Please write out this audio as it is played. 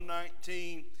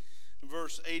119,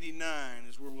 verse 89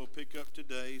 is where we'll pick up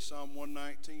today. Psalm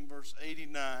 119, verse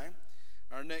 89.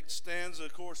 Our next stanza,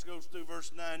 of course, goes through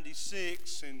verse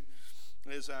 96. And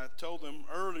as I told them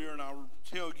earlier, and I'll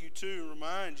tell you too,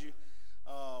 remind you,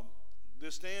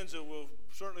 this stanza will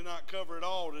certainly not cover it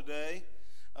all today.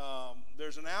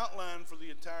 There's an outline for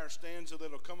the entire stanza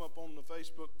that'll come up on the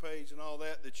Facebook page and all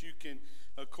that you can,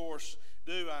 of course,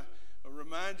 do. I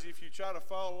remind you, if you try to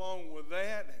follow along with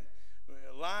that and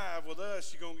live with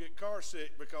us, you're going to get car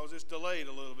sick because it's delayed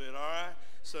a little bit, all right?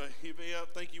 So you'll be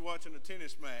up, think you're watching a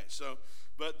tennis match.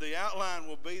 But the outline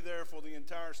will be there for the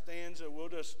entire stanza. We'll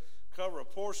just cover a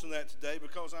portion of that today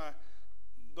because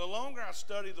the longer I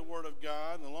study the Word of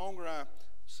God, the longer I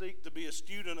seek to be a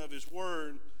student of His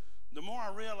Word, the more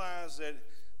I realize that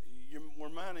we're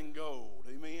mining gold.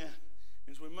 Amen.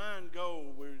 As we mine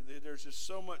gold, there's just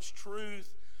so much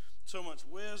truth, so much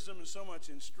wisdom, and so much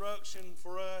instruction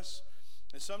for us.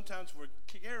 And sometimes we're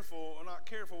not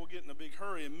careful, we'll get in a big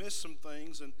hurry and miss some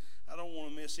things. And I don't want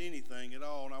to miss anything at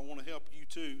all, and I want to help you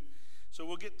too. So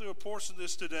we'll get through a portion of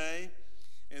this today.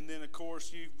 And then, of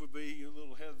course, you will be a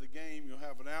little ahead of the game. You'll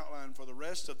have an outline for the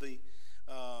rest of the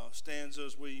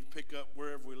stanzas we pick up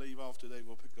wherever we leave off today.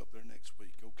 We'll pick up there next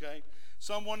week, okay?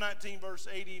 Psalm 119, verse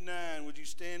 89. Would you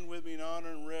stand with me in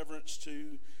honor and reverence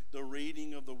to the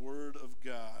reading of the Word of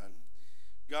God?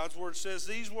 God's Word says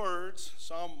these words,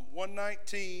 Psalm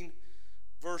 119,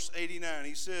 verse 89.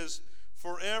 He says,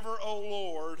 "Forever, O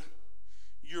Lord,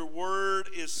 your word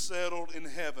is settled in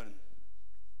heaven.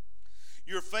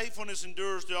 Your faithfulness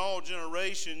endures to all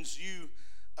generations. You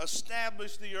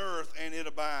establish the earth, and it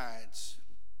abides.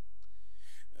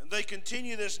 They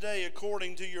continue this day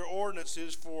according to your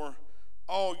ordinances for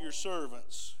all your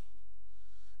servants.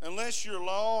 Unless your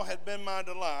law had been my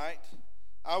delight,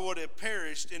 I would have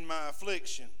perished in my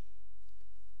affliction.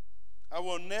 I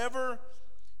will never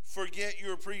forget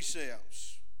your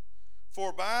precepts,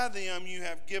 for by them you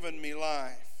have given me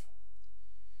life.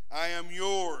 I am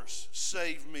yours,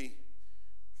 save me,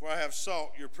 for I have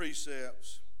sought your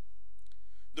precepts.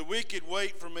 The wicked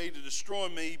wait for me to destroy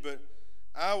me, but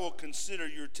I will consider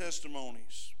your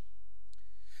testimonies.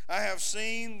 I have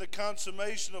seen the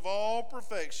consummation of all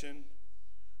perfection,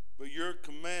 but your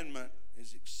commandment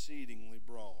is exceedingly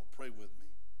broad." Pray with me.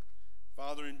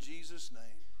 Father, in Jesus'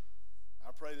 name,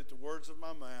 I pray that the words of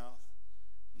my mouth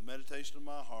and the meditation of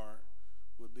my heart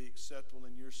would be acceptable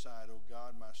in your sight, O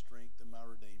God, my strength and my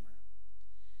Redeemer.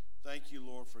 Thank you,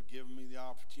 Lord, for giving me the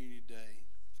opportunity today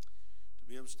to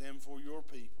be able to stand before your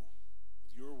people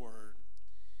with your word.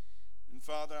 And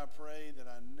Father, I pray that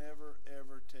I never,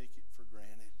 ever take it for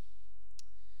granted.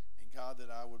 And God, that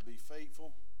I would be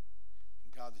faithful.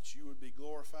 And God, that you would be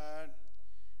glorified.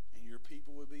 And your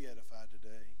people would be edified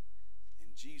today.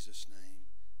 In Jesus' name,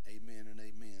 amen and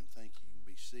amen. Thank you. You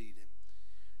can be seated.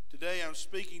 Today I'm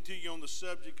speaking to you on the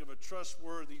subject of a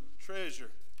trustworthy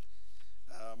treasure.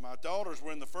 My daughters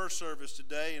were in the first service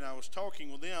today, and I was talking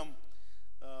with them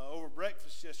over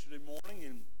breakfast yesterday morning,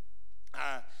 and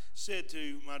I said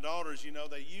to my daughters,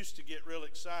 they used to get real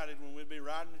excited when we'd be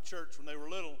riding to church when they were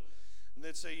little, and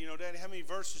they'd say, Daddy, how many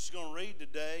verses are you going to read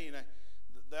today? And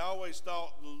they always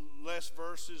thought less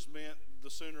verses meant the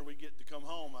sooner we get to come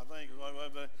home, I think.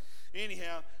 But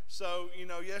anyhow, so,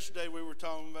 yesterday we were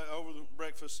talking about over the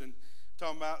breakfast and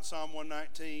talking about Psalm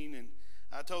 119, and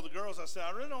I told the girls, I said,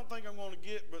 I really don't think I'm going to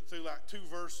get but through like 2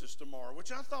 verses tomorrow,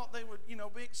 which I thought they would,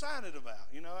 be excited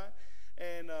about,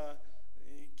 And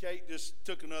Kate just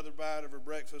took another bite of her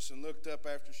breakfast and looked up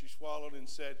after she swallowed and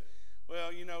said,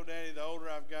 well, Daddy, the older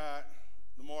I've got,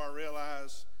 the more I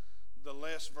realize the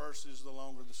less verses, the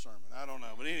longer the sermon. I don't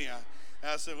know. But anyhow,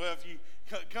 I said, well, if you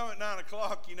come at 9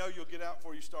 o'clock, you'll get out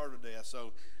before you start to death.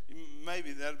 So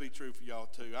maybe that'll be true for y'all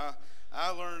too.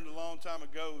 I learned a long time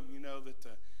ago, that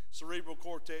the cerebral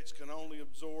cortex can only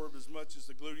absorb as much as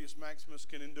the gluteus maximus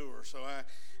can endure. So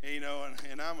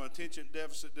and I'm an attention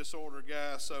deficit disorder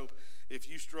guy. So if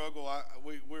you struggle,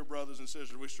 we're brothers and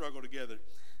sisters. We struggle together.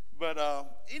 But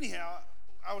anyhow,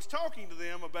 I was talking to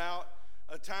them about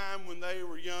a time when they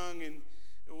were young, and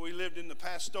we lived in the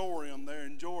Pastorium there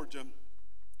in Georgia,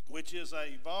 which is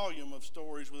a volume of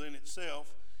stories within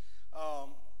itself.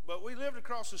 But we lived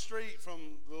across the street from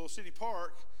the little city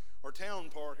park, or town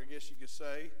park, I guess you could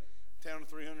say, town of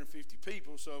 350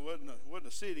 people, so it wasn't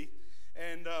a city.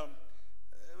 And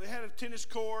we had a tennis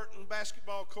court and a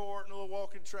basketball court and a little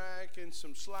walking track and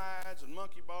some slides and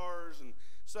monkey bars and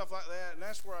stuff like that. And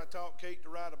that's where I taught Kate to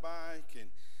ride a bike,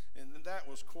 and that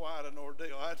was quite an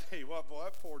ordeal. I tell you what, boy,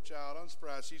 that poor child, I'm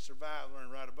surprised she survived learning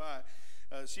to ride a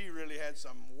bike. She really had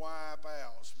some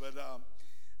wipeouts. But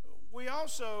we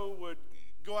also would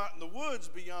go out in the woods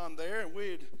beyond there, and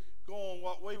we'd on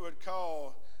what we would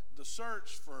call the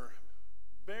search for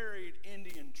buried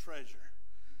Indian treasure.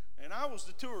 And I was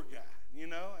the tour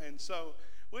guide, and so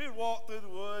we would walk through the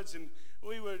woods and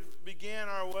we would begin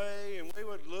our way and we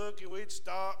would look and we'd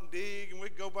stop and dig and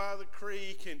we'd go by the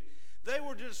creek, and they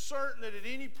were just certain that at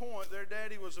any point their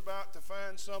daddy was about to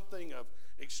find something of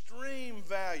extreme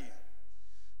value.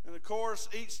 And of course,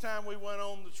 each time we went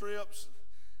on the trips,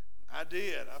 I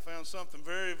found something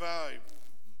very valuable,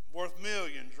 worth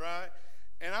millions, right?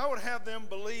 And I would have them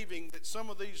believing that some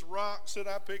of these rocks that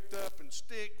I picked up and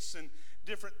sticks and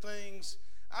different things,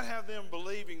 I'd have them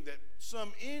believing that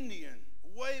some Indian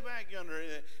way back yonder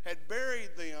had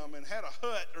buried them and had a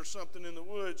hut or something in the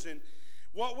woods. And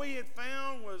what we had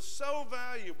found was so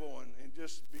valuable and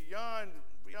just beyond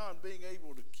being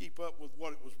able to keep up with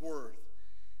what it was worth.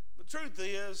 The truth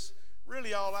is,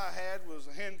 really all I had was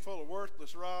a handful of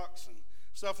worthless rocks and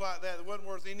stuff like that wasn't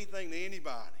worth anything to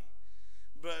anybody.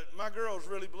 But my girls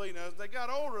really believed. Now, as they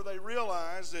got older, they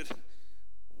realized that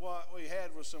what we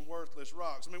had was some worthless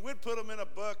rocks. I mean, we'd put them in a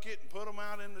bucket and put them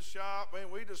out in the shop,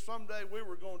 and someday we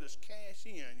were going to just cash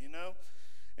in,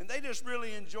 And they just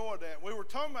really enjoyed that. We were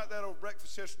talking about that over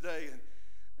breakfast yesterday,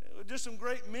 and just some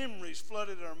great memories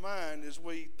flooded our mind as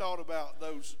we thought about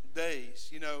those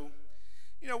days,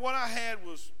 What I had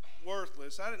was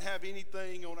worthless. I didn't have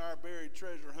anything on our buried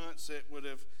treasure hunts that would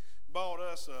have bought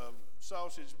us a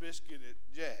sausage biscuit at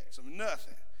Jack's.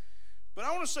 Nothing. But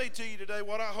I want to say to you today,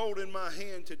 what I hold in my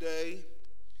hand today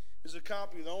is a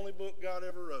copy of the only book God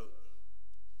ever wrote.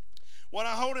 What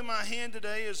I hold in my hand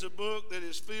today is a book that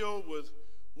is filled with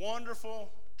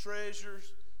wonderful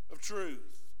treasures of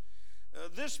truth.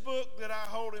 This book that I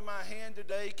hold in my hand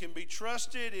today can be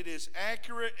trusted. It is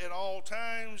accurate at all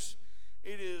times.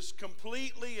 It is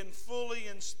completely and fully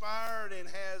inspired and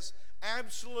has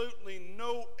absolutely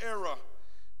no error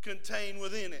contained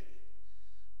within it.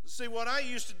 See, what I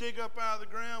used to dig up out of the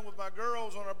ground with my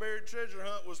girls on our buried treasure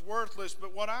hunt was worthless,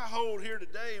 but what I hold here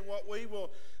today and what we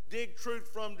will dig truth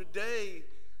from today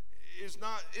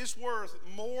it's worth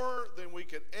more than we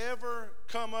could ever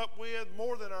come up with,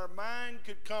 more than our mind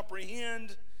could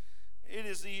comprehend. It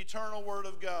is the eternal Word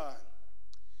of God.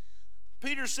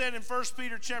 Peter said in 1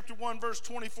 Peter chapter 1, verse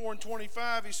 24 and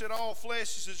 25, he said, all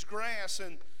flesh is as grass,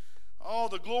 and all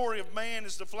the glory of man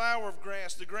is the flower of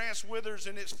grass. The grass withers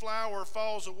and its flower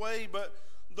falls away, but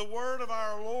the word of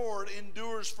our Lord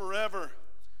endures forever.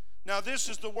 Now this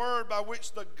is the word by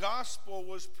which the gospel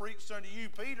was preached unto you.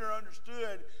 Peter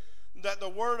understood that the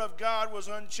word of God was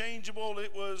unchangeable.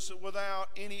 It was without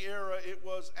any error. It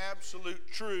was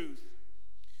absolute truth.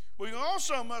 We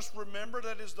also must remember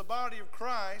that as the body of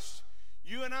Christ,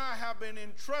 you and I have been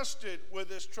entrusted with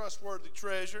this trustworthy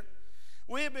treasure.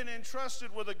 We have been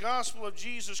entrusted with the gospel of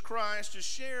Jesus Christ to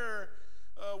share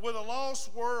with a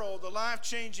lost world the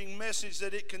life-changing message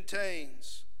that it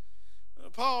contains.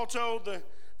 Paul told the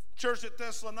church at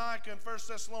Thessalonica in 1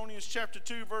 Thessalonians chapter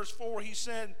 2, verse 4, he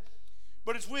said,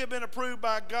 but as we have been approved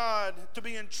by God to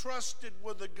be entrusted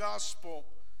with the gospel,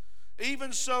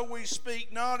 even so we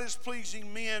speak not as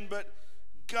pleasing men, but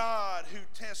God who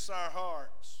tests our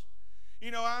hearts.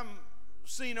 I'm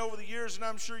seen over the years, and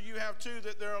I'm sure you have too,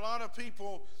 that there are a lot of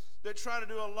people that try to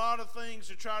do a lot of things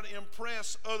to try to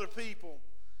impress other people.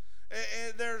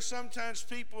 And there are sometimes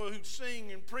people who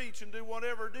sing and preach and do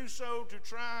whatever, do so to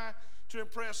try to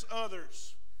impress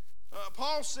others.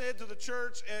 Paul said to the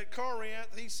church at Corinth,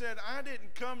 he said, I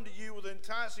didn't come to you with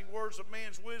enticing words of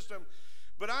man's wisdom,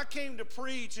 but I came to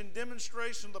preach in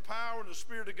demonstration of the power and the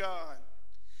Spirit of God.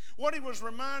 What he was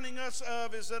reminding us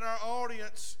of is that our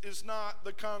audience is not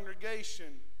the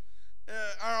congregation.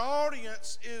 Our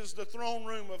audience is the throne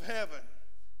room of heaven.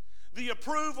 The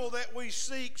approval that we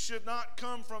seek should not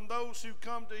come from those who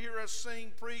come to hear us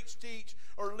sing, preach, teach,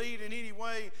 or lead in any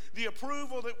way. The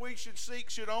approval that we should seek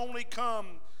should only come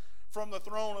from the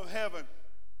throne of heaven.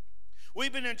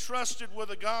 We've been entrusted with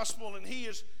the gospel, and he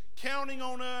is counting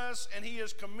on us, and he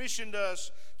has commissioned us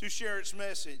to share its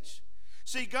message.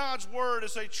 See, God's word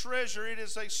is a treasure. It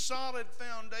is a solid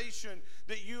foundation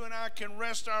that you and I can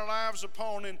rest our lives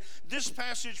upon. And this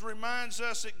passage reminds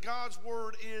us that God's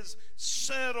word is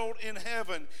settled in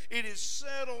heaven. It is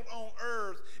settled on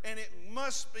earth, and it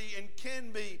must be and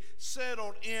can be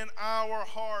settled in our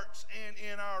hearts and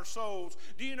in our souls.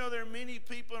 Do you know there are many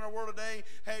people in our world today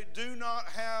who do not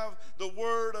have the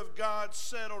word of God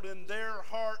settled in their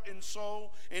heart and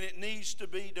soul, and it needs to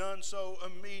be done so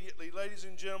immediately. Ladies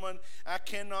and gentlemen, I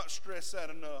cannot stress that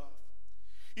enough.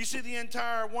 You see, the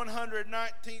entire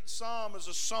 119th Psalm is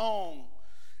a song.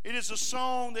 It is a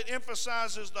song that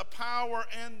emphasizes the power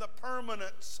and the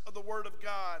permanence of the Word of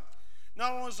God.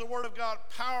 Not only is the Word of God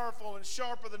powerful and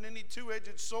sharper than any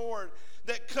two-edged sword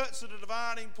that cuts to the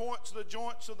dividing points of the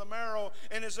joints of the marrow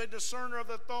and is a discerner of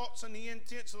the thoughts and the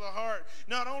intents of the heart.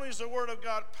 Not only is the Word of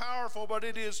God powerful, but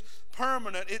it is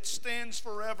permanent. It stands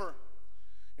forever.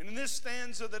 And in this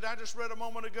stanza that I just read a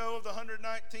moment ago of the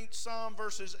 119th Psalm,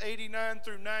 verses 89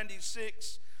 through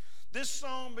 96, this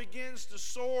psalm begins to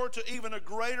soar to even a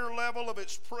greater level of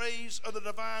its praise of the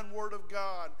divine Word of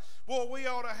God. Boy, we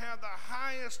ought to have the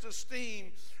highest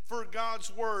esteem for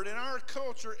God's Word. In our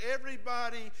culture,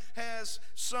 everybody has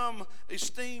some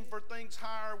esteem for things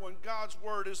higher when God's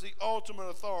Word is the ultimate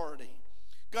authority.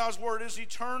 God's Word is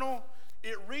eternal.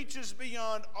 It reaches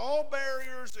beyond all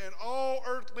barriers and all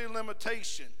earthly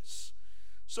limitations.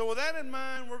 So with that in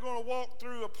mind, we're going to walk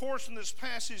through a portion of this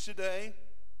passage today.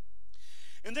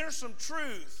 And there's some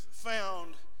truth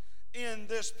found in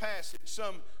this passage,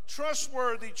 some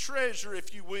trustworthy treasure,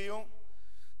 if you will,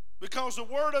 because the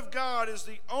Word of God is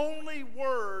the only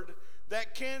Word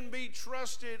that can be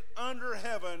trusted under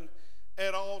heaven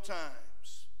at all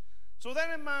times. So with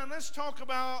that in mind, let's talk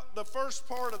about the first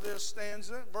part of this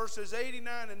stanza, verses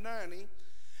 89 and 90,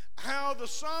 how the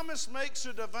psalmist makes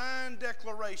a divine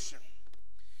declaration.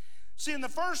 See, in the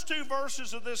first two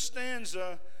verses of this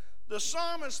stanza, the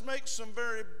psalmist makes some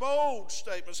very bold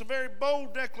statements, some very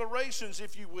bold declarations,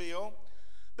 if you will,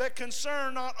 that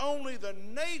concern not only the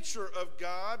nature of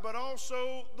God, but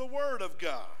also the Word of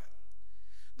God.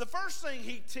 The first thing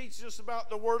he teaches us about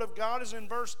the Word of God is in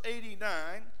verse 89,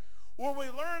 where we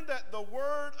learn that the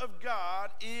Word of God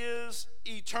is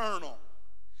eternal.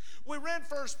 We read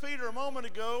 1 Peter a moment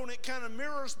ago, and it kind of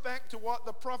mirrors back to what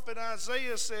the prophet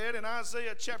Isaiah said in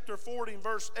Isaiah chapter 40 and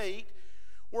verse 8,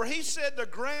 where he said, the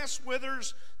grass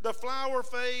withers, the flower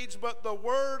fades, but the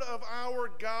word of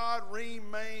our God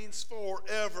remains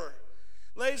forever.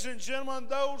 Ladies and gentlemen,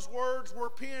 those words were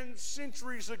penned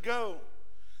centuries ago.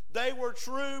 They were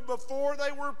true before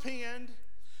they were penned.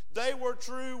 They were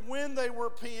true when they were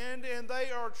penned, and they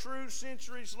are true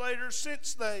centuries later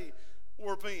since they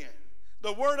were penned.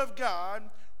 The word of God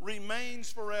remains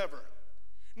forever.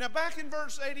 Now back in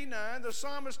verse 89, the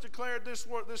psalmist declared this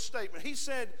statement. He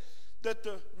said that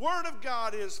the Word of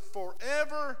God is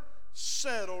forever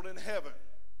settled in heaven.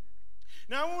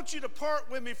 Now I want you to part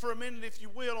with me for a minute, if you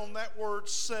will, on that word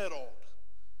settled.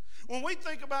 When we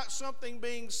think about something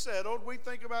being settled, we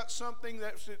think about something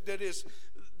that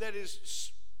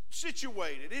is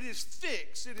situated. It is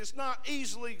fixed. It is not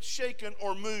easily shaken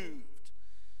or moved.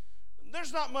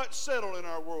 There's not much settled in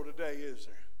our world today, is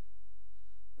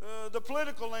there? The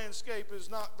political landscape is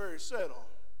not very settled.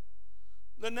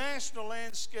 The national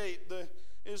landscape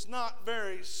is not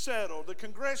very settled. The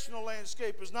congressional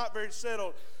landscape is not very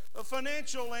settled. The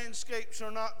financial landscapes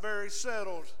are not very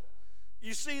settled.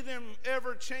 You see them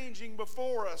ever changing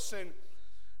before us, and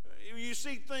you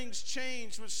see things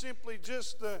change with simply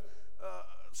just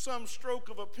some stroke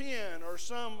of a pen or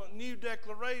some new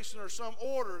declaration or some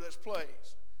order that's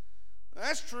placed.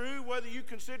 That's true whether you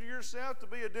consider yourself to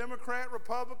be a Democrat,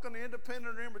 Republican,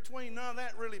 Independent, or in between. None of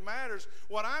that really matters.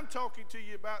 What I'm talking to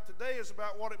you about today is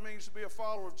about what it means to be a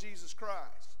follower of Jesus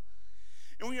Christ.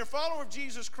 And when you're a follower of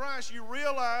Jesus Christ, you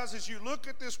realize as you look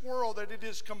at this world that it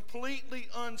is completely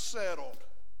unsettled.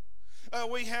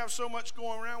 We have so much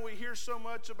going around. We hear so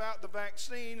much about the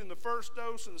vaccine and the first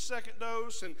dose and the second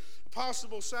dose and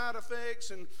possible side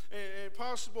effects and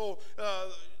possible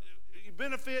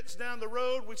benefits down the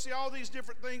road. We see all these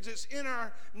different things. It's in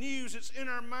our news. It's in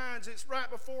our minds. It's right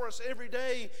before us every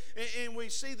day. And we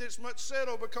see this much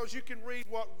settled because you can read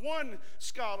what one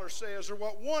scholar says or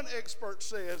what one expert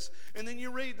says. And then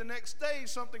you read the next day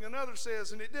something another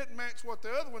says, and it didn't match what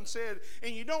the other one said.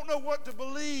 And you don't know what to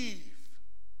believe.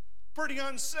 Pretty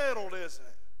unsettled, isn't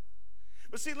it?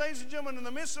 But see, ladies and gentlemen, in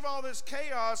the midst of all this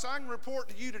chaos, I can report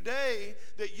to you today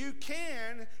that you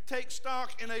can take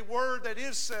stock in a word that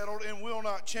is settled and will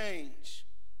not change.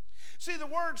 See, the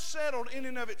word settled in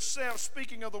and of itself,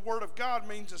 speaking of the Word of God,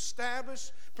 means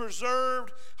established,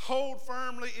 preserved, hold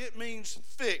firmly. It means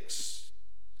fixed.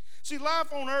 See,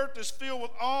 life on earth is filled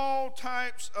with all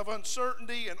types of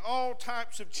uncertainty and all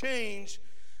types of change.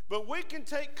 But we can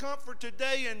take comfort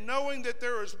today in knowing that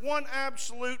there is one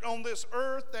absolute on this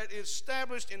earth that is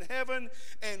established in heaven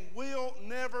and will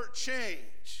never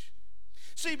change.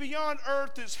 See, beyond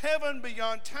earth is heaven,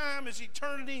 beyond time is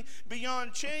eternity,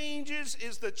 beyond changes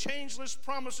is the changeless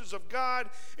promises of God.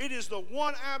 It is the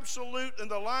one absolute in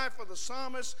the life of the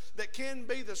psalmist that can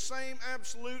be the same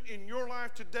absolute in your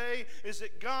life today, is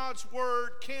that God's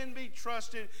word can be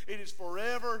trusted. It is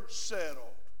forever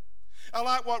settled. I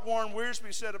like what Warren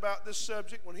Wiersbe said about this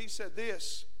subject when he said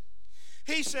this.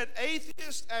 He said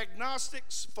atheists,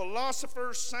 agnostics,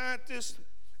 philosophers, scientists,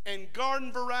 and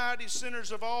garden variety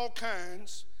sinners of all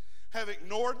kinds have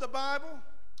ignored the Bible,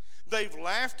 they've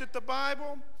laughed at the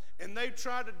Bible, and they've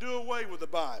tried to do away with the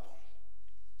Bible.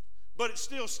 But it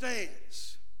still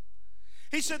stands.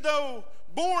 He said, though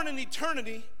born in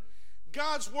eternity,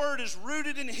 God's word is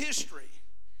rooted in history,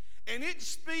 and it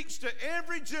speaks to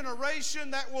every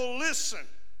generation that will listen.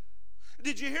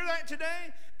 Did you hear that today?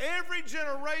 Every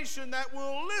generation that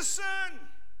will listen.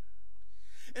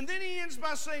 And then he ends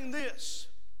by saying this: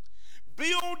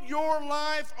 build your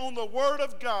life on the Word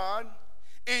of God,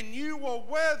 and you will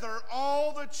weather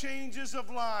all the changes of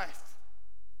life.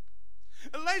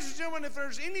 And ladies and gentlemen, if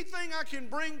there's anything I can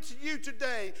bring to you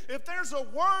today, if there's a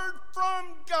word from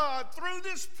God through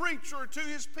this preacher to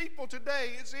his people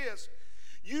today, it's this: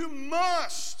 you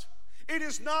must. It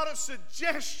is not a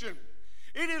suggestion.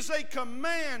 It is a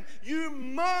command. You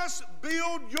must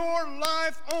build your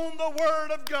life on the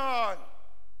Word of God.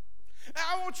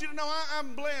 I want you to know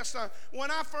I'm blessed. When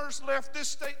I first left this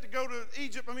state to go to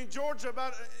Georgia,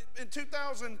 about in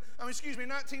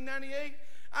 1998,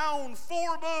 I owned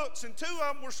 4 books, and 2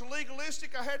 of them were so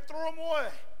legalistic I had to throw them away.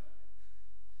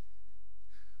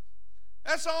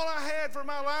 That's all I had for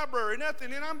my library,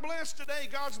 nothing. And I'm blessed today.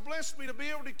 God's blessed me to be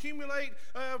able to accumulate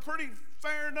a pretty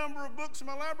fair number of books in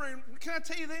my library. And can I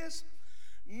tell you this?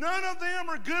 None of them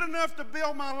are good enough to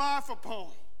build my life upon.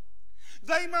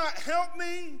 They might help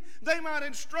me, they might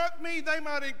instruct me, they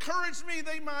might encourage me,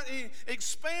 they might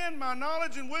expand my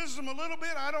knowledge and wisdom a little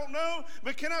bit, I don't know.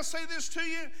 But can I say this to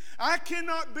you? I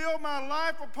cannot build my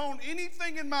life upon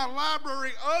anything in my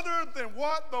library other than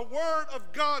what the Word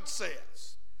of God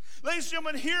says. Ladies and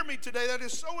gentlemen, hear me today. That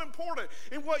is so important.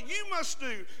 And what you must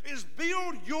do is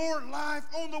build your life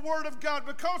on the Word of God,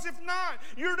 because if not,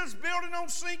 you're just building on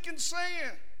sinking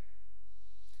sand.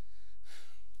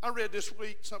 I read this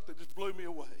week something that just blew me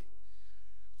away.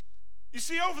 You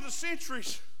see, over the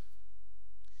centuries,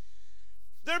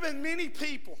 there have been many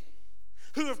people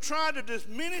who have tried to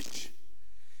diminish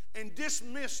and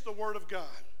dismiss the Word of God.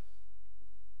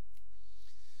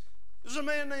 There's a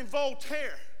man named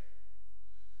Voltaire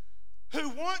who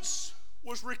once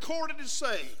was recorded as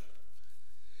saying,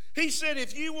 he said,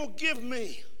 if you will give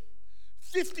me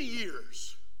 50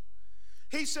 years,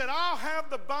 he said, I'll have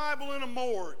the Bible in a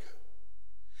morgue.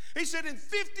 He said, in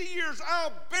 50 years,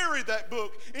 I'll bury that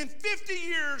book. In 50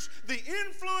 years, the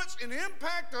influence and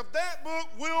impact of that book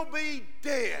will be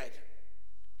dead.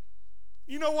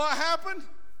 You know what happened?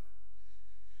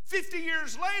 50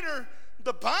 years later,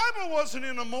 the Bible wasn't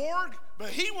in a morgue, but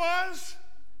he was.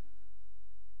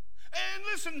 And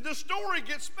listen, the story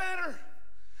gets better.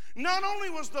 Not only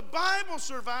was the Bible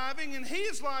surviving and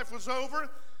his life was over,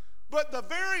 but the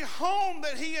very home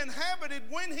that he inhabited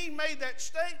when he made that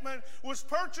statement was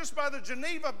purchased by the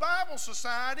Geneva Bible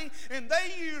Society, and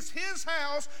they used his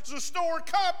house to store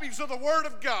copies of the Word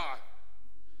of God.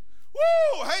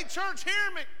 Woo! Hey, church,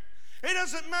 hear me. It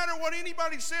doesn't matter what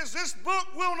anybody says. This book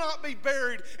will not be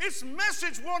buried. Its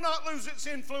message will not lose its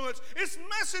influence. Its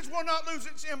message will not lose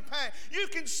its impact. You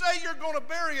can say you're going to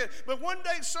bury it, but one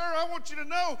day, sir, I want you to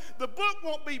know the book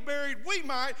won't be buried. We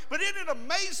might, but isn't it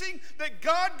amazing that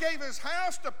God gave his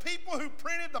house to people who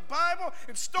printed the Bible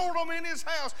and stored them in his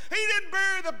house? He didn't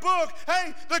bury the book.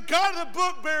 Hey, the God of the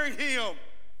book buried him.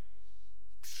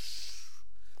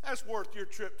 That's worth your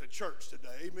trip to church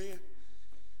today, amen?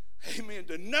 Amen.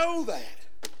 To know that.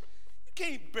 You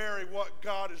can't bury what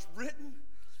God has written.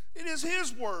 It is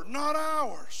his word, not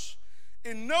ours.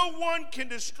 And no one can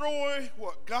destroy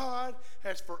what God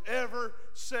has forever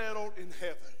settled in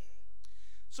heaven.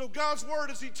 So God's word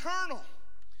is eternal.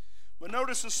 But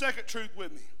notice the second truth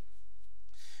with me.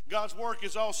 God's work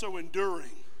is also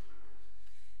enduring.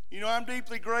 You know, I'm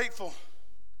deeply grateful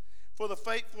for the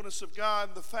faithfulness of God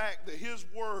and the fact that his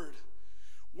word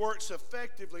works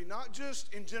effectively, not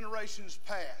just in generations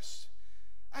past.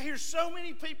 I hear so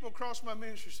many people across my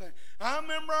ministry saying, I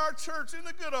remember our church in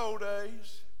the good old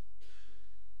days.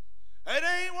 It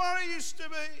ain't what it used to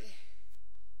be.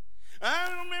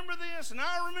 I remember this and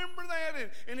I remember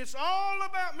that. And it's all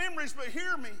about memories, but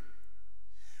hear me.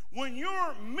 When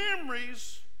your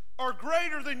memories are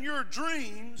greater than your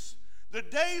dreams, the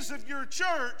days of your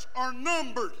church are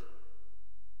numbered.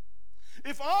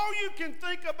 If all you can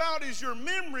think about is your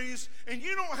memories and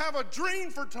you don't have a dream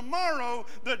for tomorrow,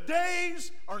 the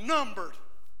days are numbered.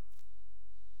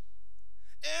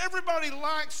 Everybody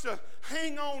likes to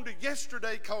hang on to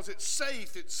yesterday because it's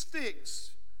safe, it's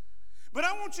fixed. But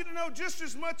I want you to know, just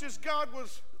as much as God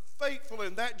was faithful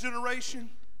in that generation,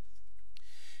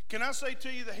 can I say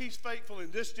to you that he's faithful in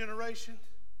this generation?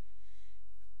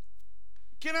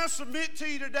 Can I submit to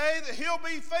you today that he'll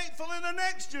be faithful in the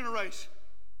next generation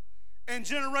and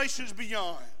generations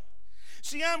beyond?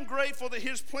 See, I'm grateful that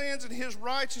his plans and his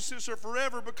righteousness are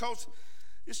forever because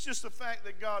it's just the fact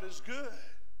that God is good.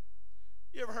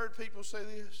 You ever heard people say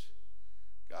this?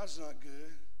 God's not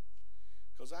good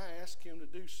because I asked him to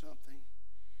do something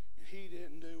and he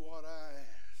didn't do what I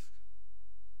asked.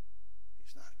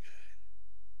 He's not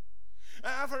good.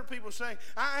 I've heard people say,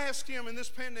 I asked him in this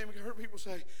pandemic, I heard people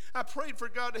say, I prayed for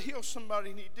God to heal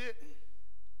somebody and he didn't.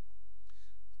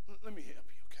 Let me help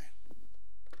you, okay?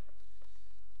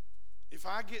 If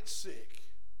I get sick,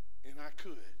 and I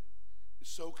could, and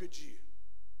so could you,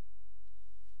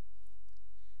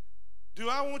 do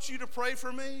I want you to pray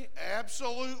for me?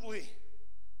 Absolutely.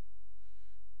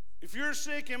 If you're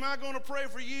sick, am I going to pray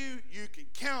for you? You can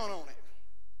count on it.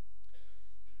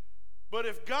 But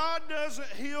if God doesn't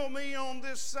heal me on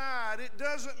this side, it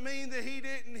doesn't mean that he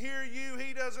didn't hear you,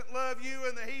 he doesn't love you,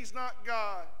 and that he's not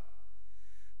God.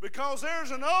 Because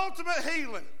there's an ultimate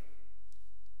healing.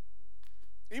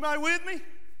 Anybody with me?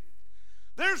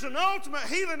 There's an ultimate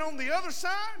healing on the other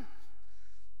side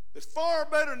that's far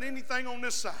better than anything on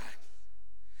this side.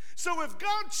 So if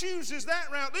God chooses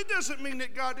that route, it doesn't mean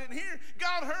that God didn't hear.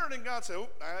 God heard and God said, oh,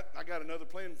 I got another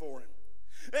plan for him.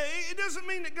 It doesn't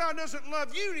mean that God doesn't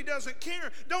love you and he doesn't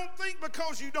care. Don't think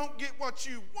because you don't get what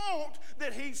you want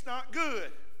that he's not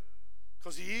good.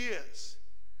 Because he is.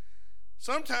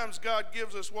 Sometimes God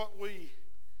gives us what we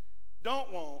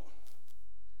don't want,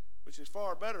 which is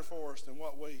far better for us than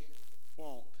what we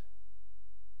want.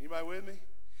 Anybody with me?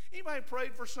 Anybody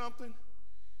prayed for something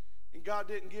and God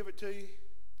didn't give it to you?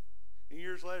 And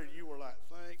years later you were like,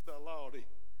 thank the Lordy.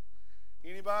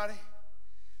 Anybody?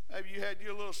 Maybe you had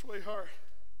your little sweetheart.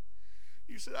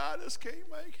 You said, I just can't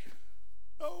make it.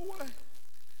 No way.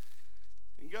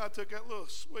 And God took that little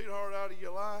sweetheart out of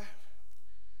your life.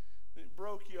 And it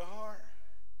broke your heart.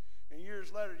 And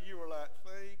years later you were like,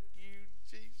 thank you,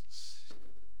 Jesus.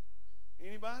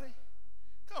 Anybody?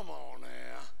 Come on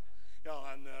now. Y'all,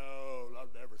 I know. I'll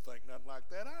never think nothing like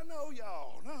that. I know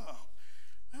y'all. No.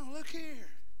 Now look here.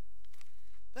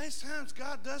 There's times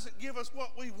God doesn't give us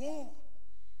what we want.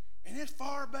 And it's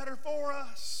far better for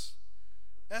us.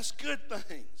 That's good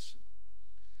things.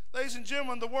 Ladies and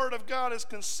gentlemen, the Word of God is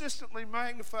consistently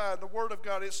magnified. The Word of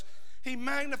God is, he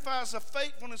magnifies the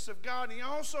faithfulness of God. And he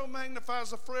also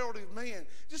magnifies the frailty of man.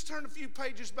 Just turn a few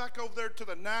pages back over there to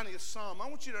the 90th Psalm. I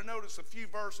want you to notice a few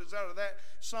verses out of that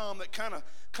Psalm that kind of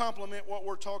complement what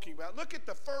we're talking about. Look at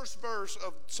the first verse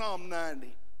of Psalm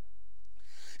 90.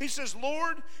 He says,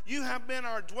 Lord, you have been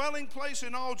our dwelling place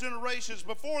in all generations.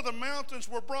 Before the mountains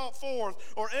were brought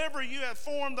forth, or ever you have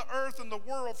formed the earth and the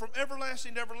world, from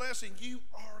everlasting to everlasting, you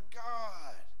are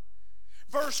God.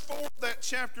 Verse 4 of that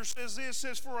chapter says this,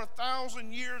 says, for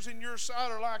 1,000 years in your sight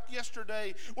are like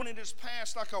yesterday, when it is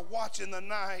past like a watch in the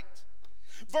night.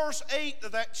 Verse 8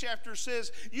 of that chapter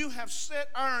says, you have set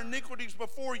our iniquities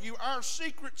before you, our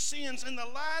secret sins in the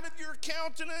light of your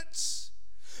countenance.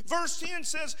 Verse 10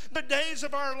 says, the days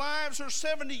of our lives are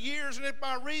 70 years, and if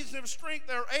by reason of strength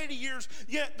they are 80 years,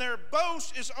 yet their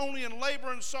boast is only in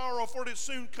labor and sorrow, for it is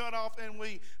soon cut off, and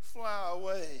we fly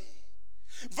away.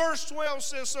 Verse 12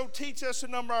 says, so teach us to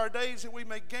number our days, that we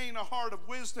may gain a heart of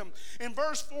wisdom. And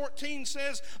verse 14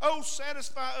 says, oh,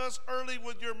 satisfy us early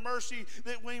with your mercy,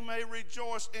 that we may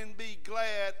rejoice and be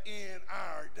glad in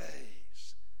our days.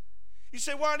 You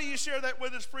say, why do you share that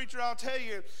with us, preacher? I'll tell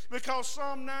you, because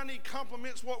Psalm 90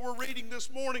 complements what we're reading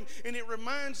this morning, and it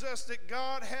reminds us that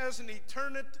God has an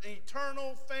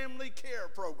eternal family care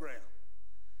program.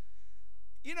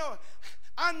 You know,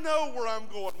 I know where I'm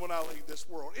going when I leave this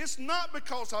world. It's not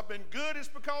because I've been good, it's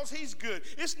because he's good.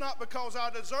 It's not because I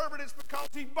deserve it, it's because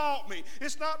he bought me.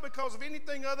 It's not because of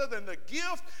anything other than the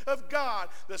gift of God,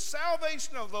 the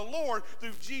salvation of the Lord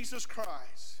through Jesus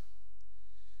Christ.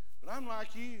 But I'm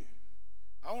like you.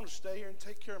 I want to stay here and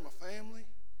take care of my family.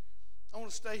 I want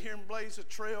to stay here and blaze a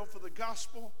trail for the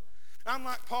gospel. I'm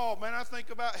like Paul, man, I think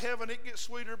about heaven. It gets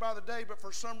sweeter by the day, but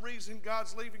for some reason,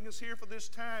 God's leaving us here for this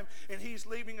time, and he's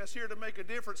leaving us here to make a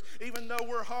difference. Even though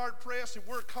we're hard-pressed and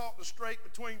we're caught in the strait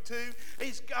between two,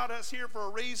 he's got us here for a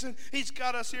reason. He's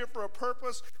got us here for a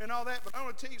purpose and all that. But I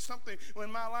want to tell you something.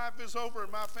 When my life is over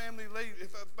and my family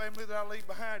family that I leave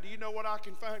behind, do you know what I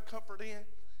can find comfort in?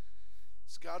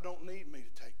 It's God don't need me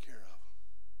to take care of.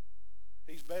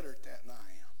 He's better at that than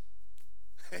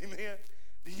I am. Amen.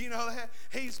 Do you know that?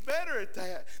 He's better at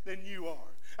that than you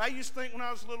are. I used to think when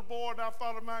I was a little boy and I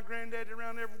followed my granddaddy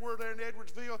around everywhere there in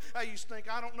Edwardsville, I used to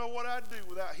think, I don't know what I'd do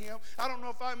without him. I don't know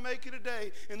if I'd make it a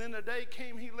day. And then the day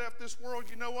came he left this world.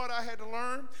 You know what I had to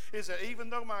learn? Is that even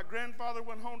though my grandfather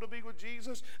went home to be with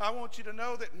Jesus, I want you to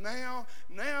know that now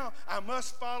I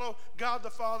must follow God the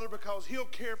Father because he'll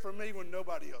care for me when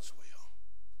nobody else will.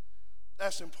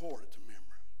 That's important to remember.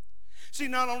 See,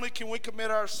 not only can we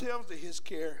commit ourselves to his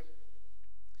care,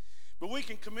 but we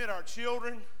can commit our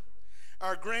children,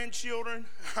 our grandchildren,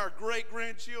 our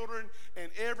great-grandchildren,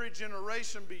 and every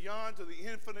generation beyond to the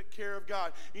infinite care of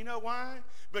God. You know why?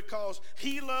 Because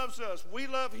he loves us. We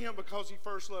love him because he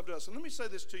first loved us. And let me say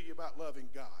this to you about loving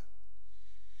God.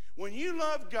 When you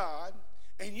love God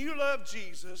and you love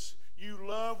Jesus, you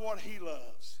love what he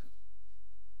loves.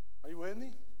 Are you with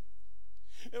me?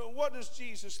 What does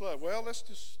Jesus love? Well, let's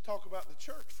just talk about the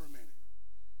church for a minute.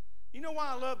 You know why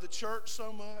I love the church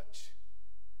so much?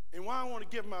 And why I want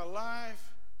to give my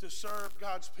life to serve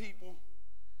God's people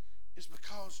is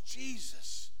because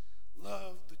Jesus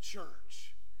loved the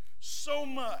church so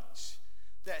much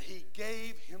that he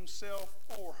gave himself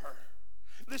for her.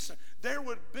 Listen, there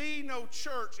would be no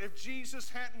church if Jesus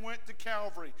hadn't went to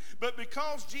Calvary. But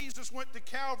because Jesus went to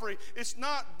Calvary, it's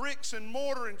not bricks and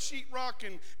mortar and sheetrock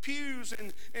and pews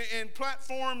and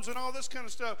platforms and all this kind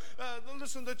of stuff.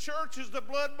 Listen, the church is the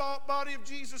blood-bought body of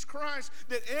Jesus Christ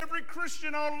that every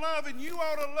Christian ought to love, and you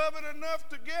ought to love it enough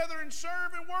together and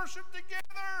serve and worship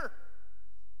together.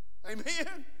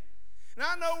 Amen? And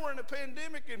I know we're in a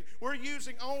pandemic and we're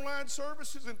using online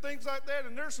services and things like that,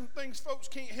 and there's some things folks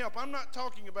can't help. I'm not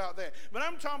talking about that. But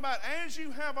I'm talking about as you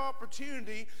have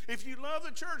opportunity, if you love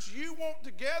the church, you want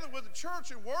to gather with the church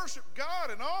and worship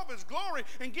God in all of his glory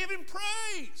and give him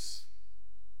praise.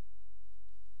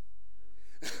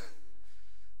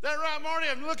 That right, Marty?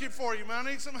 I'm looking for you, man.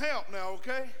 I need some help now,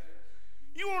 okay?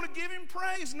 You want to give him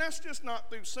praise, and that's just not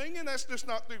through singing, that's just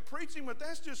not through preaching, but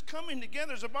that's just coming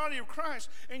together as a body of Christ,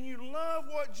 and you love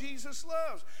what Jesus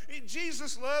loves.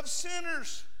 Jesus loves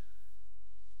sinners.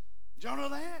 Did y'all know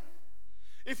that?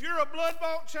 If you're a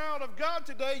blood-bought child of God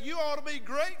today, you ought to be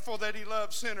grateful that he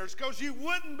loves sinners, because you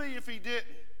wouldn't be if he didn't.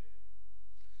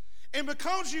 And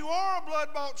because you are a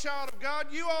blood-bought child of God,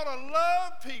 you ought to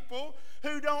love people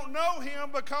who don't know him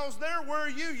because they're where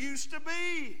you used to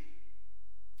be.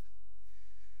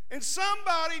 And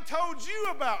somebody told you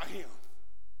about him.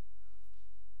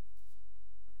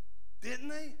 Didn't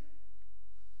they?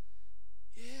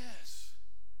 Yes.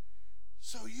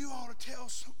 So you ought to tell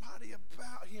somebody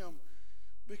about him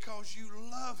because you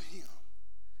love him.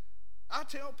 I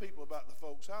tell people about the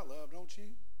folks I love, don't you?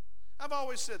 I've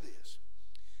always said this.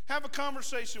 Have a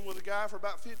conversation with a guy for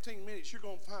about 15 minutes. You're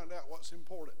going to find out what's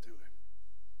important to him.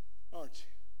 Aren't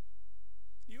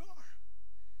you? You are.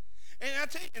 And I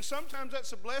tell you, and sometimes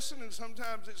that's a blessing and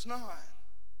sometimes it's not.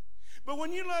 But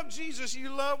when you love Jesus, you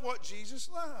love what Jesus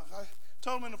loves. I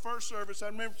told him in the first service, I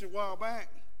remember it a while back,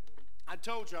 I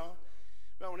told y'all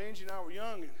about when Angie and I were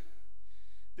young and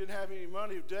didn't have any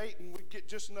money to date, and we'd get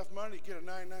just enough money to get a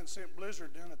 99-cent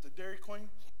Blizzard down at the Dairy Queen.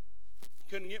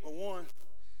 Couldn't get but one.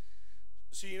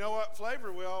 So you know what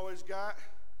flavor we always got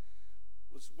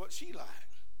was what she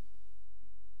liked.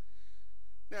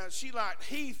 Now, she liked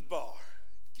Heath Bar.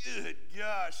 Good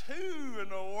gosh, who in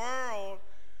the world?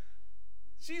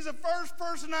 She's the first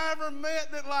person I ever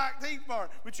met that liked Heath Bar.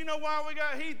 But you know why we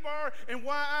got Heath Bar and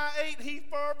why I ate Heath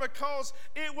Bar? Because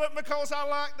it wasn't because I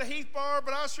liked the Heath Bar,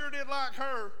 but I sure did like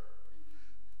her.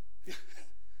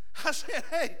 I said,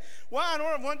 hey, why in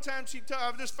order? One time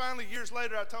just finally years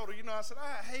later, I told her, I said,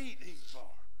 I hate Heath Bar.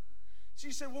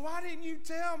 She said, well, why didn't you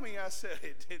tell me? I said,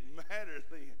 it didn't matter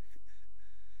then.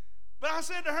 But I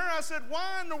said to her,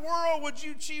 why in the world would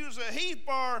you choose a Heath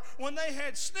Bar when they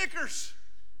had Snickers?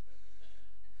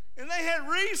 And they had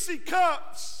Reese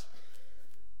cups.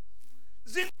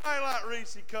 Does anybody like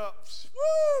Reese cups?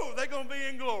 Woo! They're going to be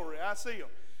in glory. I see them.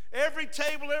 Every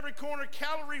table, every corner,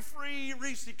 calorie-free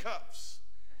Reese cups.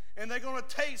 And they're going to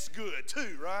taste good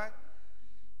too, right?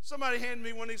 Somebody handed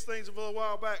me one of these things a little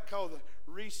while back called the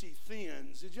Reese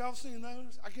Thins. Did y'all see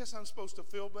those? I guess I'm supposed to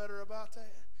feel better about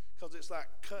that. Because it's like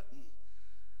cutting.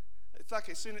 It's like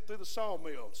they sent it through the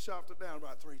sawmill and chopped it down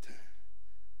about 3 times.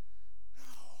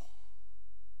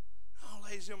 No,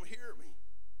 ladies and gentlemen, hear me.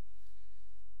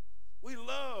 We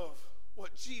love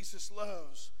what Jesus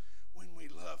loves when we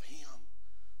love him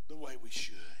the way we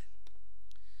should.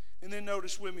 And then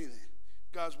notice with me that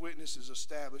God's witness is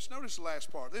established. Notice the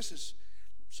last part. This is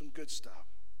some good stuff.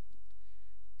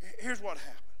 Here's what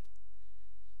happened.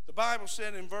 The Bible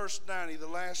said in verse 90, the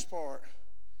last part,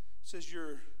 says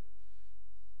you're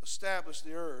established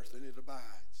the earth and it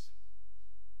abides.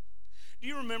 Do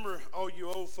you remember, all you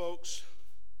old folks,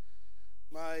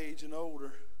 my age and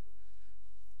older,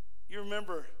 you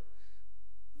remember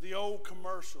the old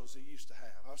commercials they used to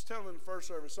have. I was telling in the first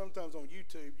service, sometimes on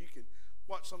YouTube you can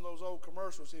watch some of those old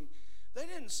commercials, and they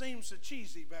didn't seem so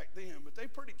cheesy back then, but they're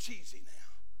pretty cheesy now.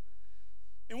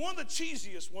 And one of the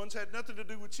cheesiest ones had nothing to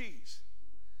do with cheese.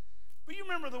 But you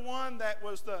remember the one that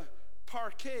was the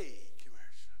Parquet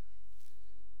commercial.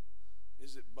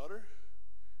 Is it butter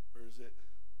or is it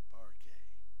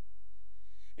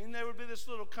Parquet? And there would be this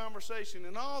little conversation,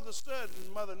 and all of a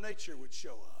sudden Mother Nature would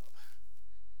show up.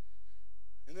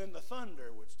 And then the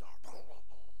thunder would start,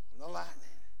 and the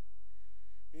lightning.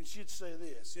 And she'd say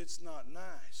this, "It's not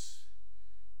nice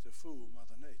to fool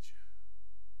Mother Nature."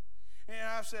 And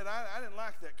I said, I didn't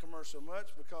like that commercial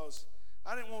much because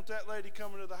I didn't want that lady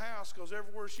coming to the house because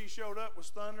everywhere she showed up was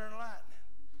thunder and lightning.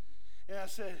 And I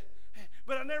said,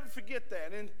 but I never forget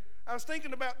that. And I was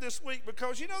thinking about this week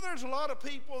because, there's a lot of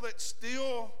people that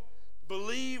still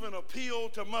believe and appeal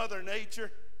to Mother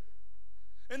Nature.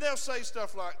 And they'll say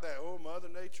stuff like that. "Oh, Mother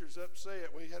Nature's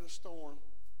upset. We had a storm."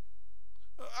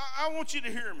 I want you to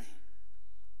hear me.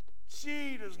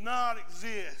 She does not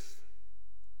exist.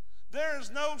 There is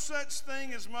no such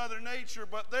thing as Mother Nature,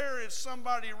 but there is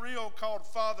somebody real called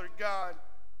Father God.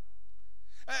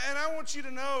 And I want you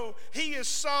to know He is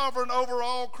sovereign over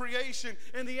all creation.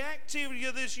 And the activity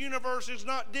of this universe is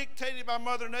not dictated by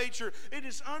Mother Nature. It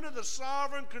is under the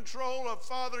sovereign control of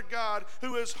Father God,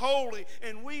 who is holy.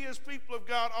 And we as people of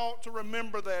God ought to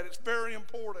remember that. It's very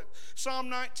important. Psalm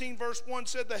 19 verse 1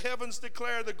 said, "The heavens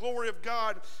declare the glory of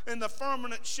God, and the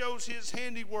firmament shows His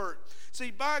handiwork."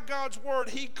 See, by God's word,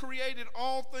 He created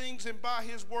all things, and by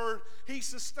His word, He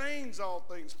sustains all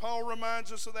things. Paul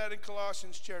reminds us of that in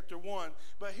Colossians chapter 1.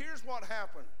 But here's what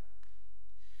happened.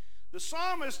 The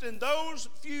psalmist, in those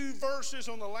few verses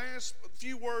on the last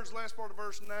few words, last part of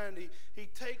verse 90, he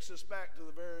takes us back to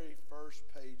the very first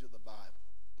page of the Bible.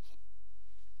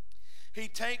 He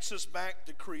takes us back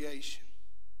to creation.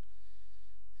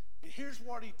 And here's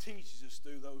what he teaches us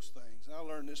through those things. And I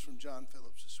learned this from John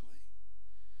Phillips this week.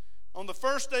 On the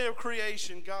first day of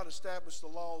creation, God established the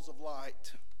laws of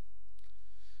light.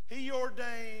 He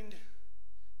ordained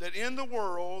that in the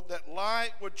world that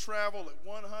light would travel at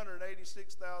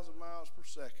 186,000 miles per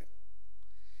second,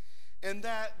 and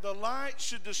that the light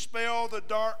should dispel the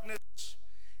darkness,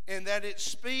 and that its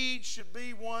speed should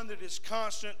be one that is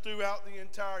constant throughout the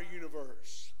entire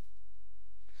universe.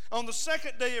 On the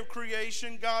second day of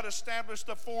creation, God established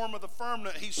the form of the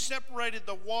firmament. He separated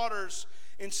the waters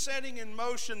in setting in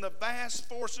motion the vast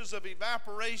forces of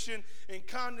evaporation and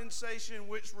condensation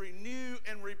which renew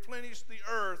and replenish the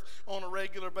earth on a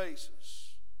regular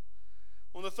basis.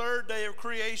 On the third day of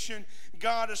creation,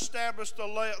 God established the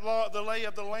lay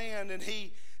of the land, and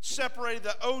He separated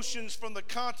the oceans from the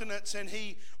continents, and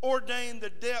He ordained the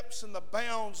depths and the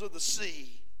bounds of the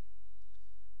sea.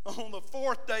 On the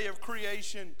fourth day of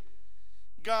creation,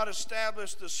 God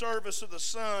established the service of the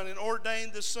sun and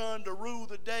ordained the sun to rule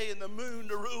the day and the moon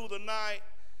to rule the night.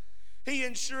 He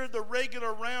ensured the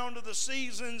regular round of the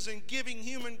seasons and giving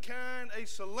humankind a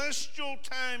celestial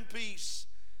timepiece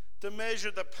to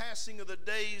measure the passing of the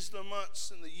days, the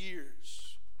months, and the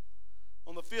years.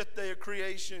 On the fifth day of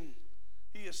creation,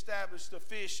 He established the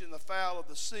fish and the fowl of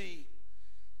the sea,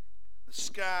 the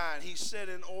sky, and He set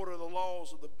in order the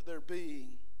laws of their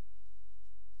being.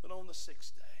 But on the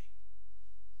sixth day,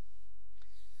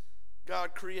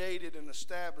 God created and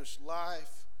established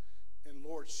life and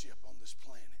lordship on this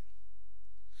planet.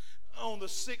 On the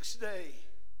sixth day,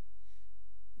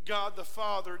 God the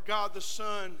Father, God the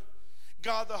Son,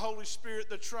 God the Holy Spirit,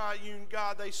 the triune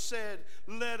God, they said,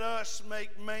 "Let us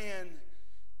make man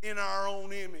in our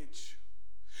own image."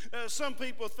 Some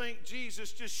people think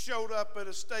Jesus just showed up at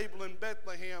a stable in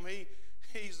Bethlehem.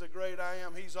 He's the great I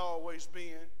am. He's always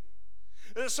been.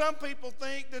 Some people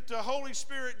think that the Holy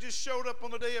Spirit just showed up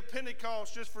on the day of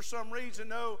Pentecost just for some reason.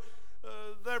 No,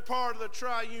 they're part of the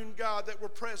triune God that were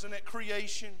present at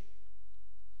creation.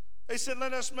 They said,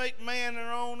 "Let us make man in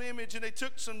our own image," and they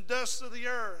took some dust of the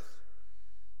earth.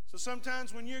 So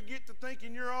sometimes when you get to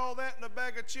thinking you're all that in a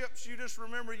bag of chips, you just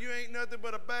remember you ain't nothing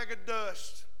but a bag of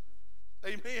dust.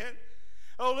 Amen.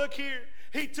 Oh, look here.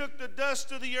 He took the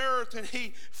dust of the earth and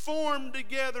He formed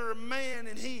together a man,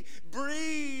 and He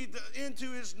breathed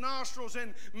into his nostrils,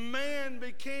 and man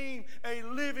became a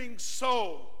living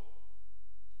soul.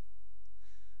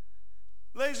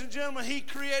 Ladies and gentlemen, He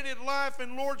created life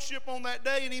and lordship on that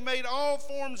day, and He made all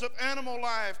forms of animal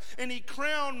life, and He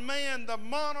crowned man the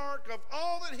monarch of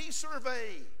all that He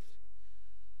surveyed.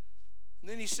 And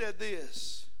then He said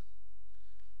this,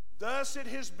 "Thus it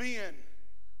has been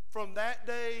from that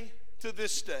day to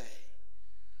this day,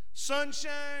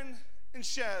 sunshine and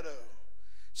shadow,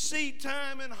 seed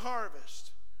time and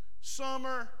harvest,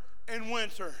 summer and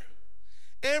winter.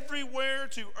 Everywhere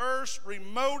to Earth's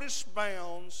remotest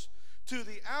bounds, to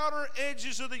the outer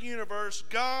edges of the universe,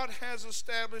 God has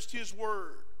established His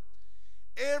word.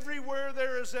 Everywhere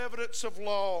there is evidence of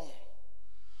law.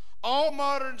 All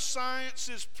modern science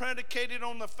is predicated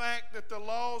on the fact that the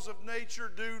laws of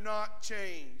nature do not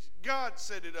change. God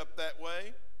set it up that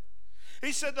way.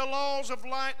 He said the laws of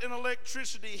light and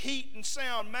electricity, heat and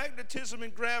sound, magnetism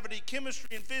and gravity,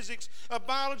 chemistry and physics,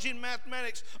 biology and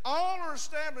mathematics, all are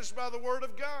established by the Word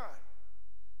of God.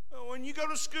 When you go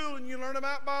to school and you learn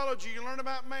about biology, you learn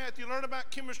about math, you learn about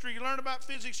chemistry, you learn about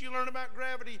physics, you learn about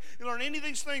gravity, you learn any of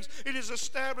these things, it is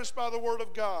established by the Word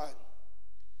of God.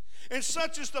 And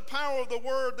such is the power of the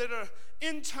Word that an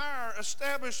entire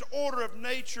established order of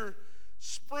nature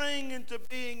sprang into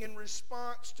being in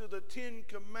response to the 10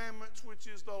 Commandments, which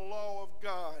is the law of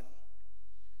God.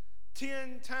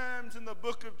 10 times in the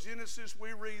book of Genesis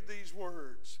we read these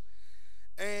words,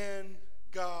 and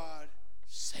God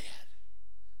said.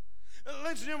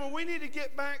 Ladies and gentlemen, we need to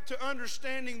get back to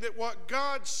understanding that what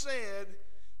God said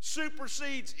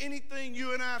supersedes anything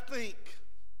you and I think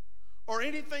or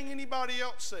anything anybody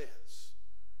else says.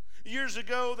 Years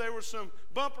ago, there were some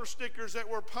bumper stickers that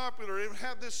were popular. It would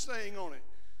have this saying on it: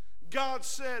 God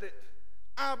said it,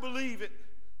 I believe it,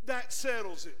 that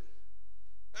settles it.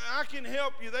 I can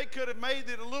help you. They could have made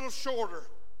it a little shorter,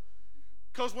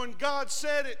 because when God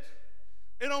said it,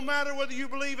 it don't matter whether you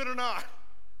believe it or not.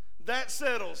 That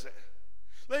settles it.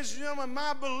 Ladies and gentlemen,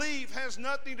 my belief has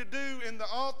nothing to do in the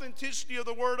authenticity of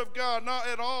the Word of God, not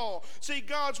at all. See,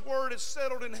 God's Word is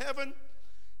settled in heaven,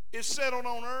 it's settled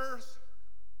on earth,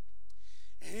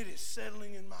 and it is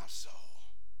settling in my soul.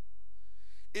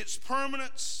 Its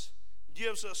permanence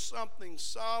gives us something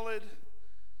solid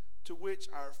to which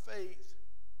our faith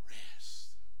rests.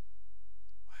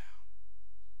 Wow.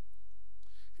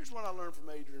 Here's what I learned from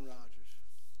Adrian Rogers.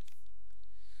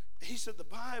 He said the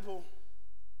Bible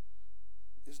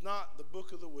is not the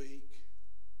book of the week.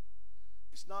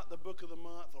 It's not the book of the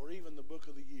month or even the book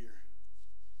of the year.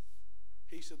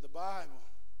 He said the Bible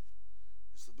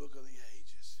is the book of the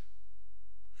ages.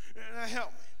 Now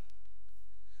help me.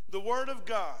 The Word of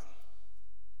God,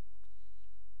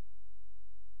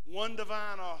 one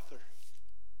divine author,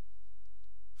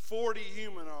 40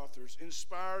 human authors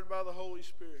inspired by the Holy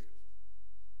Spirit,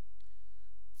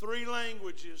 3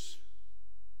 languages,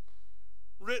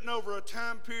 written over a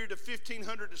time period of 1,500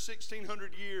 to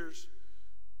 1,600 years,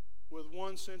 with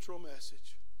one central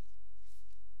message: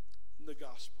 the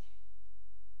gospel.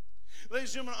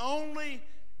 Ladies and gentlemen, only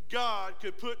God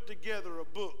could put together a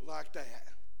book like that.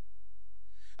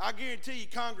 I guarantee you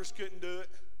Congress couldn't do it.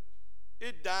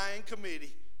 It'd die in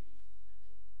committee.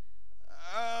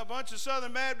 A bunch of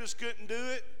Southern Baptists couldn't do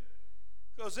it,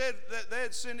 because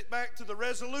they'd send it back to the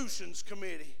Resolutions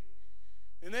Committee.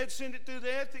 And they'd send it through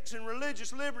the Ethics and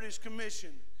Religious Liberties Commission.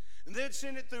 And they'd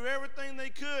send it through everything they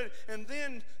could. And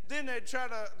then they'd try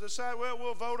to decide, well,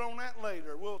 we'll vote on that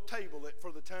later. We'll table it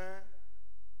for the time.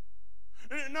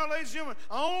 No, ladies and gentlemen,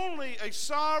 only a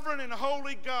sovereign and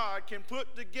holy God can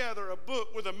put together a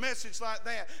book with a message like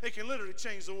that. It can literally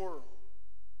change the world.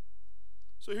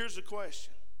 So here's the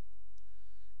question.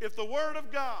 If the Word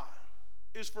of God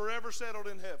is forever settled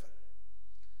in heaven,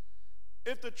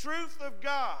 if the truth of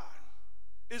God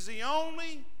is the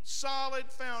only solid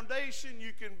foundation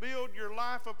you can build your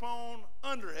life upon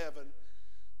under heaven,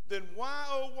 then why,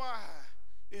 oh why,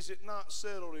 is it not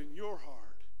settled in your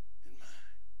heart and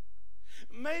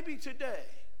mine? Maybe today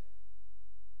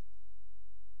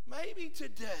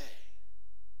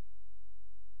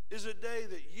is a day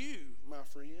that you, my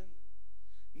friend,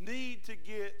 need to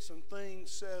get some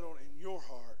things settled in your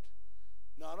heart,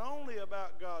 not only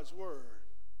about God's Word,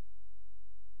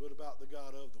 but about the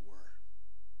God of the Word.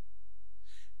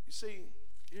 You see,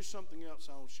 here's something else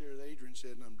I want to share that Adrian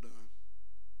said, and I'm done.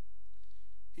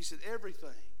 He said, everything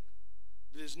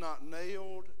that is not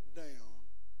nailed down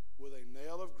with a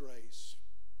nail of grace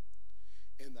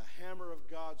and the hammer of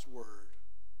God's Word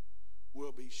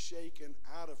will be shaken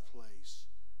out of place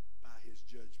by His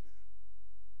judgment.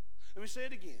 Let me say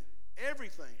it again.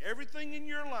 Everything in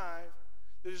your life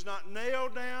that is not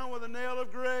nailed down with a nail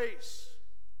of grace,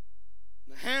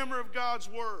 the hammer of God's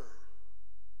Word,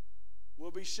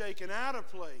 will be shaken out of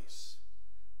place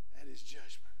at His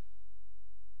judgment.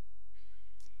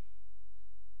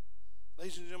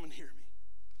 Ladies and gentlemen, hear me.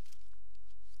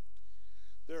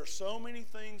 There are so many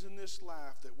things in this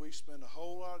life that we spend a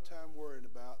whole lot of time worrying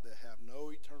about that have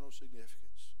no eternal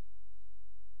significance.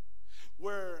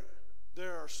 Where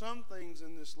there are some things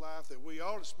in this life that we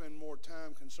ought to spend more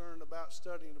time concerned about,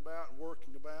 studying about, and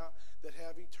working about that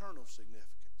have eternal significance.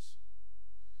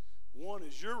 One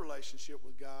is your relationship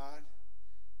with God,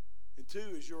 and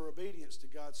two is your obedience to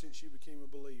God since you became a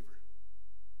believer.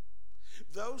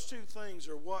 Those two things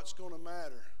are what's going to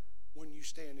matter when you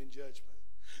stand in judgment.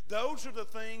 Those are the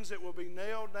things that will be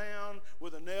nailed down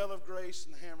with a nail of grace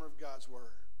and the hammer of God's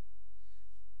word.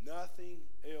 Nothing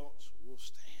else will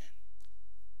stand.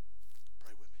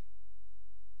 Pray with me.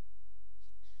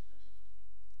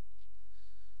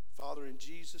 Father, in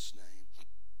Jesus' name,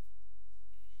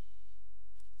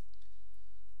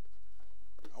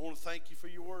 I want to thank you for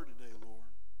your word today, Lord.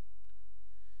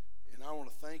 And I want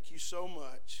to thank you so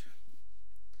much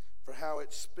for how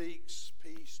it speaks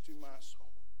peace to my soul.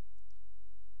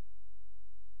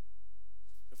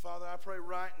 And Father, I pray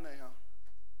right now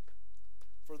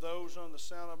for those on the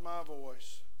sound of my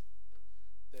voice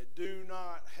that do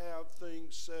not have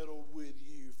things settled with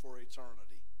you for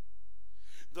eternity.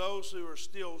 Those who are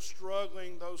still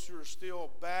struggling, those who are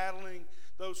still battling,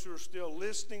 those who are still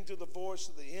listening to the voice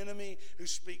of the enemy who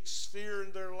speaks fear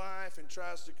in their life and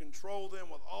tries to control them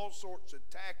with all sorts of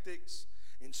tactics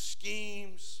and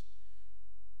schemes.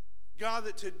 God,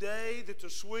 that today that the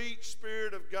sweet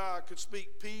Spirit of God could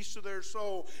speak peace to their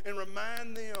soul and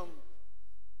remind them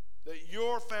that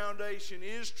your foundation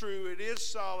is true, it is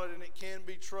solid, and it can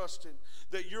be trusted.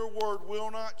 That your word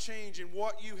will not change, and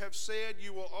what you have said,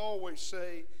 you will always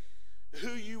say.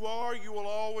 Who you are, you will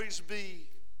always be.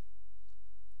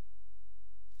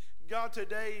 God,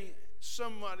 today,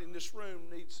 somebody in this room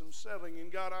needs some settling,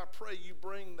 and God, I pray you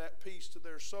bring that peace to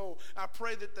their soul. I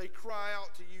pray that they cry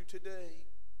out to you today.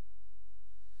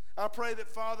 I pray that,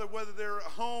 Father, whether they're at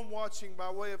home watching by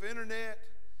way of internet,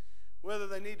 whether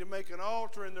they need to make an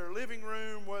altar in their living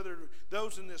room, whether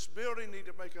those in this building need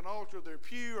to make an altar in their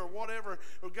pew or whatever.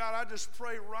 Oh God, I just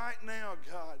pray right now,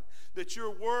 God, that your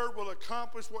word will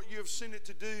accomplish what you have sent it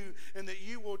to do and that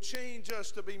you will change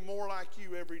us to be more like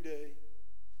you every day.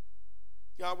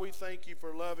 God, we thank you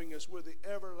for loving us with the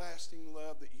everlasting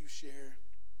love that you share.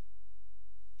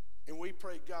 And we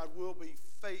pray, God, we'll be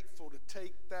faithful to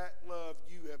take that love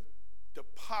you have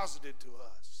deposited to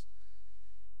us,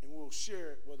 and we'll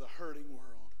share it with a hurting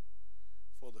world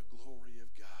for the glory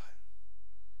of God.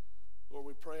 Lord,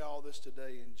 we pray all this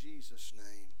today in Jesus'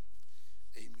 name.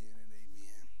 Amen and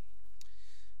amen.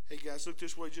 Hey guys, look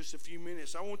this way just a few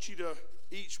minutes. I want you to,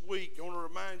 each week, I want to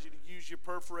remind you to use your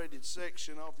perforated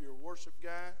section off your worship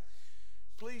guide.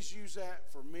 Please use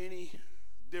that for many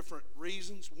different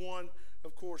reasons. One,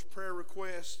 of course, prayer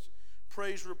requests,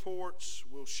 praise reports.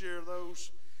 We'll share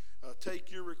those.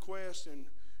 Take your requests and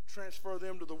transfer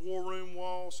them to the war room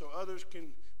wall so others can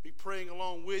be praying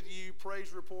along with you.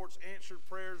 Praise reports, answered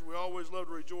prayers. We always love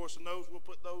to rejoice in those. We'll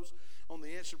put those on the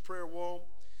answered prayer wall.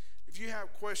 If you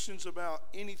have questions about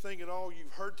anything at all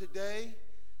you've heard today,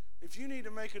 if you need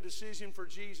to make a decision for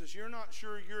Jesus, you're not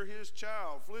sure you're his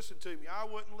child, listen to me. I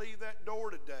wouldn't leave that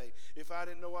door today if I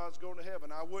didn't know I was going to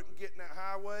heaven. I wouldn't get in that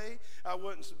highway. I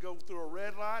wouldn't go through a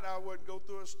red light. I wouldn't go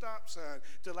through a stop sign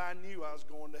till I knew I was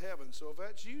going to heaven. So if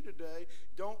that's you today,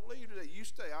 don't leave today. You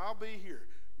stay. I'll be here.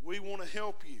 We want to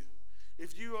help you.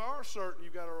 If you are certain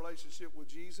you've got a relationship with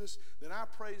Jesus, then I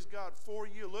praise God for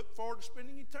you. Look forward to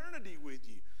spending eternity with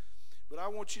you. But I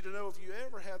want you to know if you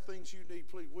ever have things you need,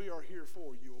 please, we are here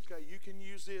for you, okay? You can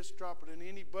use this, drop it in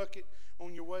any bucket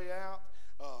on your way out.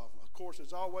 Of course,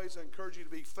 as always, I encourage you to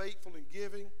be faithful in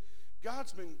giving.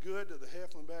 God's been good to the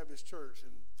Heflin Baptist Church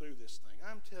and through this thing.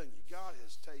 I'm telling you, God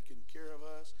has taken care of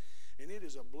us, and it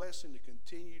is a blessing to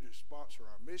continue to sponsor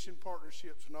our mission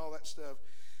partnerships and all that stuff.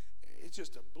 It's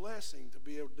just a blessing to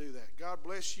be able to do that. God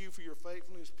bless you for your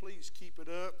faithfulness. Please keep it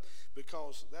up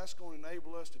because that's going to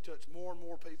enable us to touch more and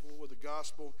more people with the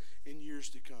gospel in years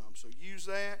to come. So use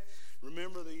that.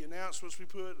 Remember the announcements we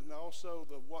put and also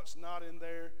the what's not in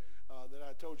there that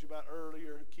I told you about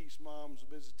earlier. Keith's mom's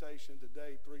visitation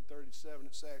today, 3:37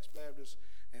 at Sachs Baptist,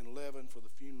 and 11 for the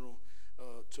funeral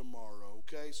tomorrow.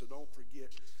 Okay, so don't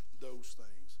forget those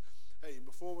things. Hey,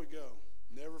 before we go,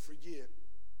 never forget,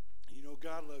 you know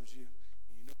God loves you,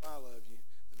 and you know I love you,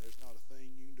 and there's not a thing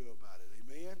you can do about it.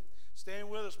 Amen? Stand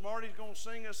with us. Marty's going to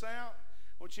sing us out.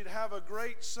 I want you to have a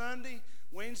great Sunday.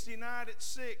 Wednesday night at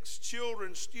 6,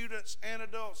 children, students, and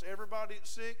adults, everybody at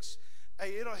 6.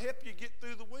 Hey, it'll help you get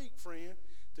through the week, friend,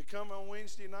 to come on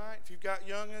Wednesday night. If you've got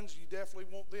young'uns, you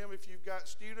definitely want them. If you've got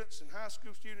students and high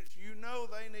school students, you know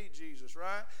they need Jesus,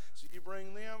 right? So you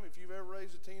bring them. If you've ever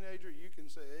raised a teenager, you can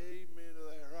say amen to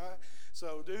that, right?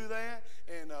 So do that,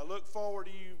 and look forward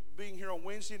to you being here on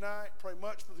Wednesday night. Pray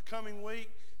much for the coming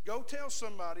week. Go tell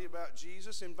somebody about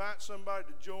Jesus. Invite somebody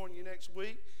to join you next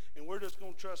week, and we're just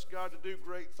going to trust God to do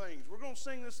great things. We're going to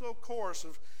sing this little chorus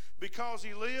of Because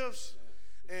He Lives,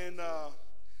 and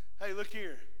hey, look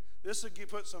here. This will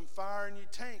put some fire in your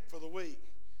tank for the week.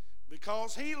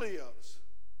 Because he lives,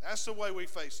 that's the way we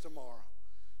face tomorrow.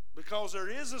 Because there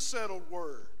is a settled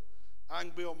word, I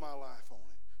can build my life on it.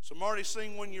 So Marty,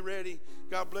 sing when you're ready.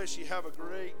 God bless you. Have a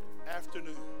great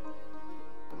afternoon.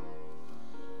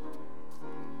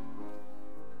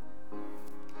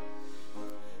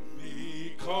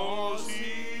 Because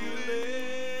he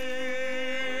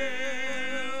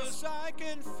lives, I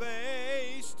can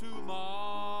face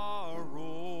tomorrow.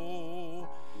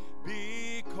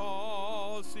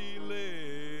 Because he lives,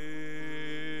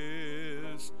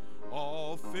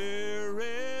 all fear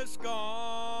is gone.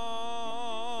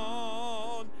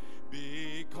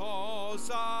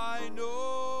 Because I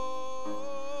know